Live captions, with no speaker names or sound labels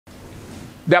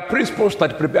There are principles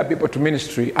that prepare people to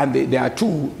ministry, and there are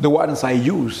two, the ones I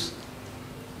use.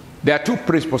 There are two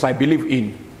principles I believe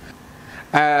in.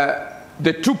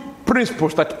 The two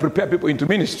principles that prepare people into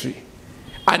ministry,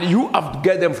 and you have to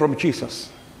get them from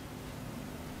Jesus.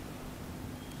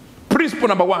 Principle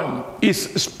number one is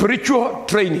spiritual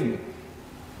training.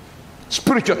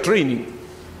 Spiritual training.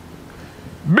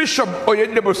 Bishop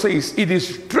Oyedebo says it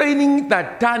is training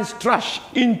that turns trash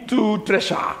into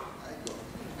treasure.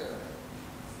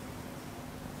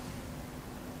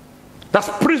 That's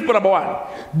principle number one.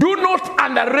 Do not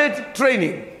underrate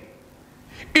training.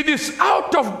 It is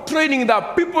out of training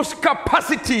that people's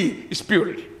capacity is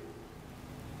built.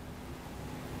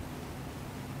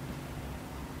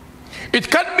 It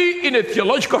can be in a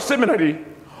theological seminary,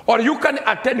 or you can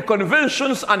attend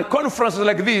conventions and conferences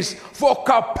like this for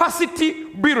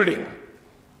capacity building.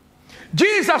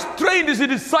 Jesus trained his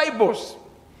disciples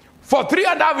for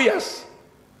 3.5 years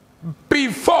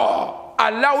before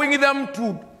allowing them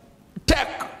to take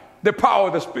the power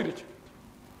of the Spirit.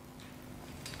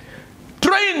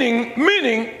 Training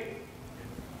meaning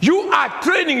you are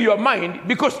training your mind,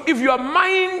 because if your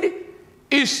mind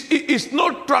is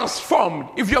not transformed,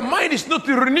 if your mind is not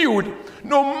renewed,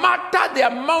 no matter the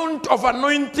amount of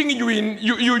anointing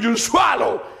you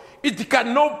swallow, it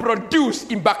cannot produce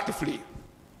impactfully.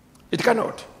 It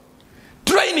cannot.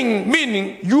 Training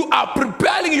meaning you are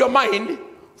preparing your mind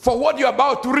for what you're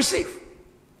about to receive.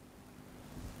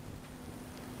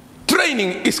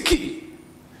 Training is key.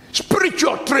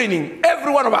 Spiritual training,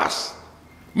 every one of us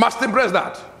must embrace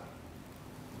that.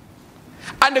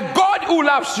 And the God who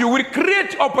loves you will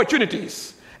create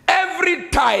opportunities every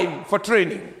time for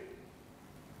training.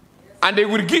 And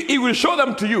he will show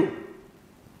them to you.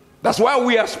 That's why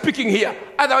we are speaking here.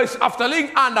 Otherwise, after laying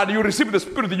hand and you receive the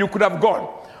Spirit, you could have gone.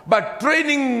 But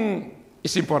training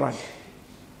is important.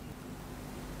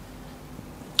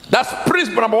 That's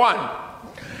principle number one.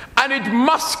 And it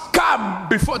must come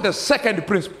before the second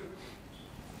principle.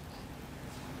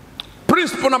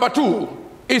 Principle number two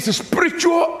is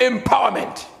spiritual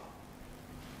empowerment.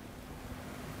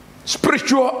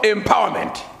 Spiritual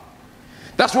empowerment.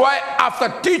 That's why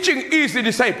after teaching his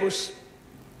disciples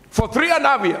for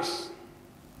 3.5 years,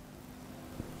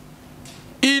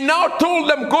 he now told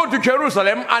them, go to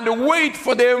Jerusalem and wait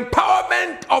for the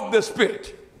empowerment of the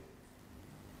Spirit.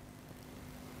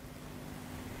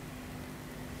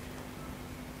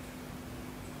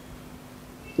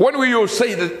 When we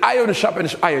say that iron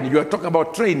sharpens iron, you are talking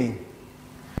about training.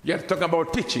 You are talking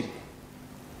about teaching.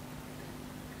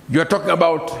 You are talking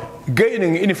about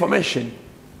gaining information.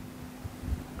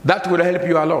 That will help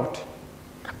you a lot.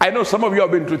 I know some of you have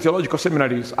been to theological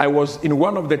seminaries. I was in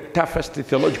one of the toughest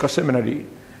theological seminary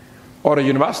or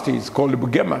universities called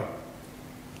Bugema.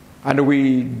 And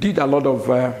we did a lot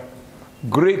of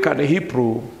Greek and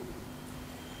Hebrew.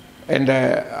 And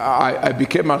I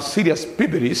became a serious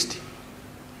Biblist.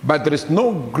 But there is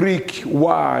no Greek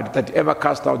word that ever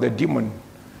cast out the demon,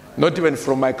 not even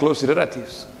from my close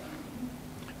relatives.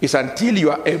 It's until you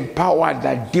are empowered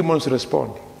that demons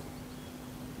respond.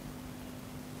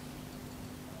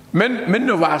 Many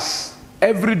of us,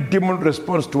 every demon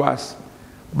responds to us,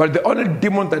 but the only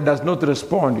demon that does not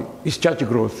respond is church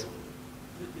growth.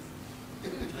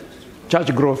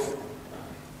 Church growth.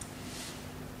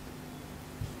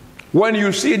 When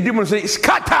you see a demon say,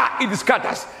 scatter, it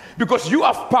scatters. Because you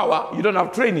have power, you don't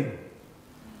have training.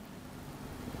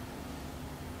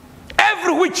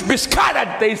 Every witch be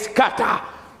scattered, they scatter.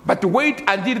 But wait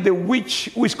until the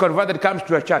witch who is converted comes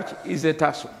to a church is a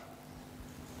tussle.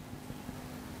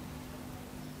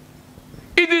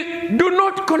 Do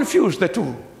not confuse the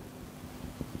two.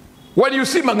 When you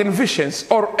see magnificence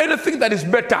or anything that is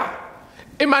better,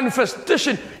 a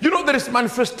manifestation, you know there is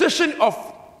manifestation of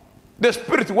the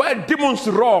Spirit where demons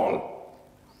roll.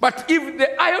 But if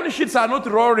the iron sheets are not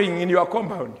roaring in your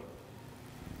compound,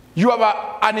 you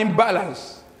have an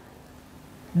imbalance.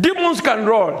 Demons can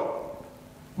roll,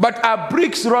 but are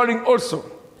bricks rolling also?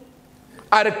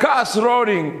 Are cars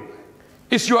rolling?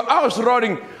 Is your house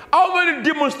rolling? How many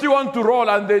demons do you want to roll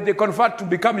and they convert to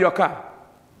become your car?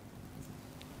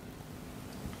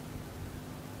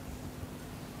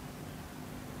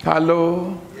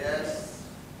 Hello? Yes.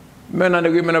 Men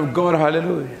and women of God,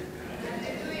 hallelujah.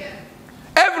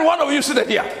 Every one of you seated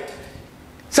here.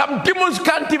 Some demons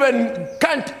can't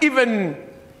even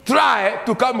try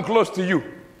to come close to you.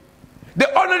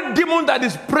 The only demon that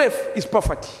is brave is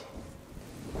poverty.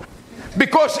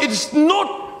 Because it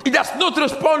does not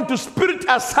respond to spirit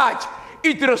as such.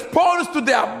 It responds to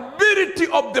the ability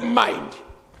of the mind.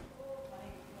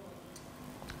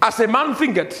 As a man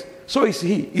thinketh, so is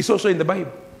he. It's also in the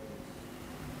Bible.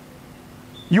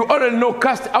 You already know,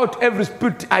 cast out every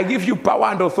spirit. I give you power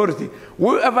and authority.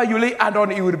 Wherever you lay hand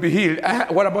on, it will be healed.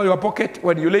 What about your pocket?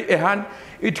 When you lay a hand,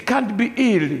 it can't be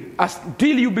healed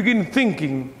until you begin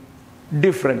thinking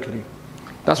differently.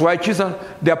 That's why Jesus,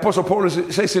 the Apostle Paul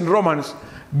says in Romans,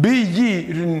 be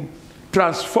ye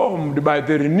transformed by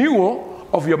the renewal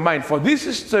of your mind. For this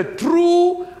is the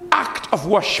true act of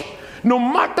worship. No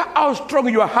matter how strong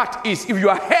your heart is, if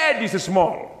your head is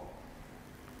small,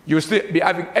 you will still be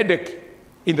having headache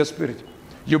in the spirit.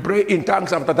 You pray in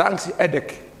tongues after tongues,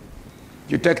 headache.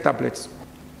 You take tablets.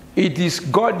 It is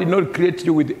God did not create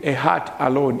you with a heart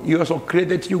alone. He also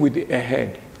created you with a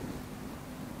head.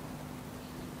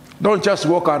 Don't just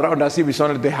walk around as if it's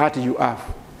only the heart you have.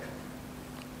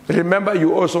 Remember,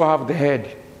 you also have the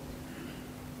head.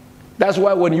 That's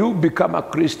why when you become a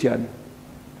Christian,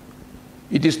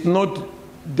 it is not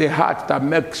the heart that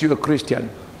makes you a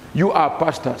Christian. You are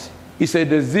pastors. It's a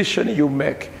decision you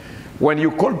make. When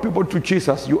you call people to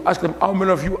Jesus, you ask them, how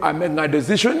many of you are making a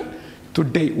decision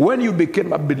today? When you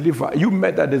became a believer, you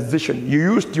made a decision.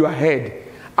 You used your head.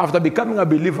 After becoming a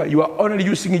believer, you are only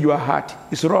using your heart.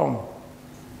 It's wrong.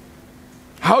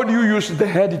 How do you use the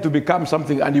head to become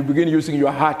something and you begin using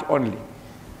your heart only?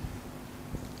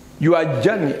 Your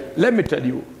journey, let me tell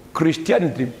you,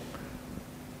 Christianity,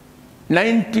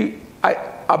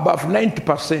 above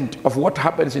 90% of what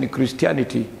happens in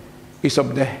Christianity is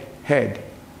of the head.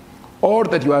 All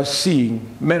that you are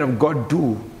seeing men of God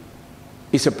do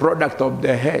is a product of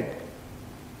the head,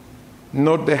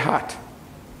 not the heart.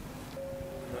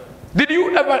 Did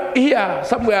you ever hear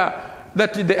somewhere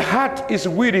that the heart is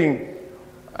willing,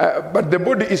 but the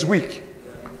body is weak?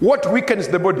 What weakens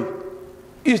the body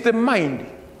is the mind.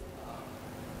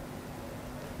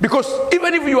 Because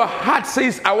even if your heart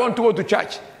says, I want to go to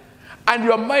church, and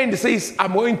your mind says,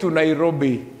 I'm going to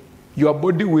Nairobi, your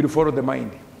body will follow the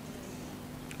mind.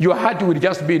 Your heart will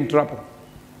just be in trouble.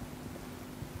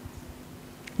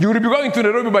 You will be going to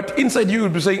Nairobi, but inside you will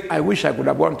be saying, I wish I could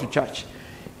have gone to church.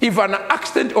 If an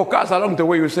accident occurs along the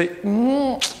way, you say,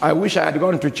 I wish I had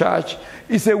gone to church.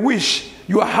 It's a wish.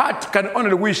 Your heart can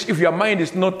only wish if your mind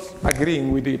is not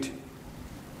agreeing with it.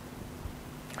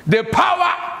 The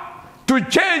power to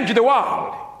change the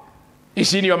world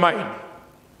is in your mind.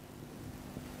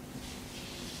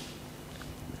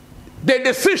 The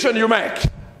decision you make.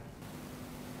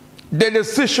 The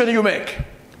decision you make.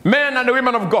 Men and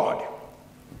women of God.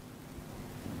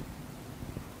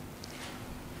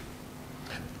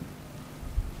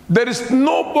 There is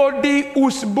nobody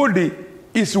whose body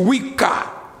is weaker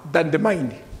than the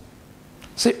mind.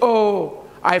 Say, oh,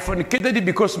 I fornicated it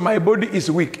because my body is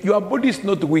weak. Your body is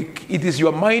not weak. It is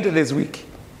your mind that is weak.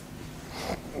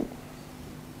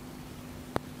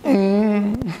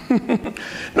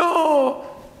 No,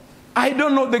 I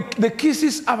don't know. The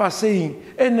kisses I was saying,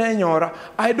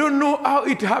 I don't know how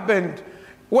it happened.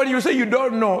 When you say you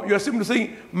don't know, you're simply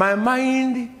saying, my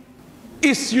mind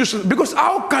is useless. Because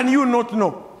how can you not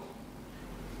know?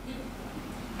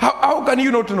 How can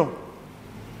you not know?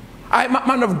 I'm a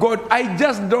man of God. I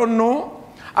just don't know.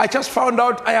 I just found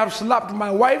out I have slapped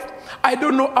my wife. I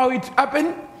don't know how it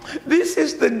happened. This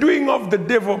is the doing of the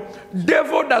devil.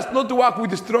 Devil does not work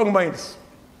with strong minds.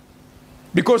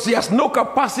 Because he has no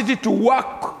capacity to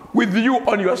work with you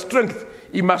on your strength.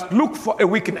 He must look for a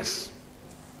weakness.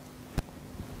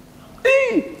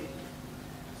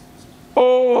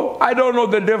 Oh, I don't know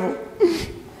the devil.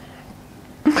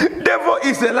 Devil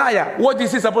is a liar. What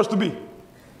is he supposed to be?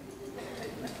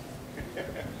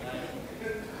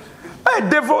 A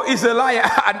devil is a liar.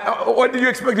 And what do you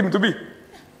expect him to be?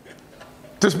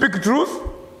 To speak truth?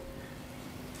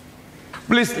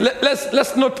 Please,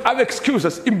 let's not have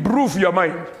excuses. Improve your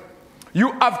mind.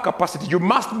 You have capacity. You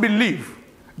must believe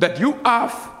that you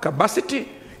have capacity.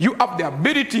 You have the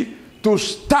ability to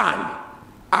stand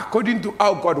according to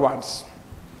how God wants.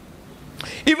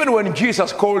 Even when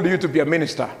Jesus called you to be a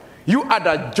minister, you had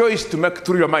a choice to make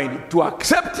through your mind, to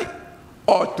accept it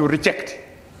or to reject.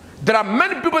 There are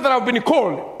many people that have been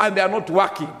called and they are not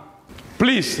working.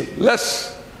 Please,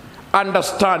 let's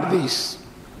understand this.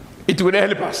 It will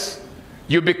help us.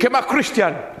 You became a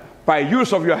Christian by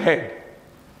use of your head,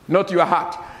 not your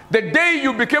heart. The day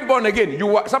you became born again,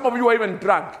 some of you were even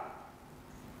drunk.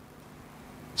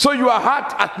 So your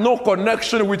heart had no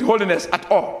connection with holiness at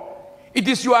all. It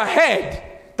is your head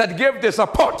that gave the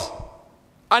support.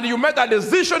 And you made a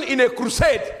decision in a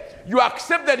crusade. You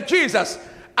accepted Jesus.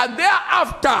 And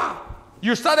thereafter,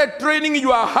 you started training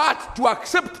your heart to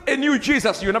accept a new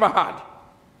Jesus you never had.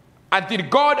 Until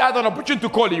God had an opportunity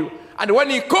to call you. And when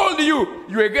he called you,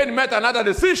 you again made another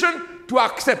decision to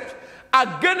accept.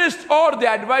 against all the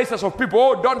advices of people.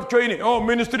 Oh, don't join it. Oh,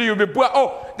 ministry, you'll be poor.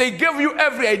 Oh, they gave you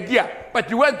every idea, but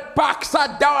you went back,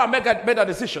 sat down, and made a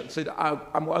decision. Said,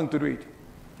 I'm going to do it,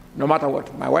 no matter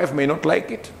what. My wife may not like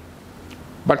it,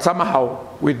 but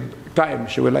somehow, with time,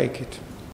 she will like it.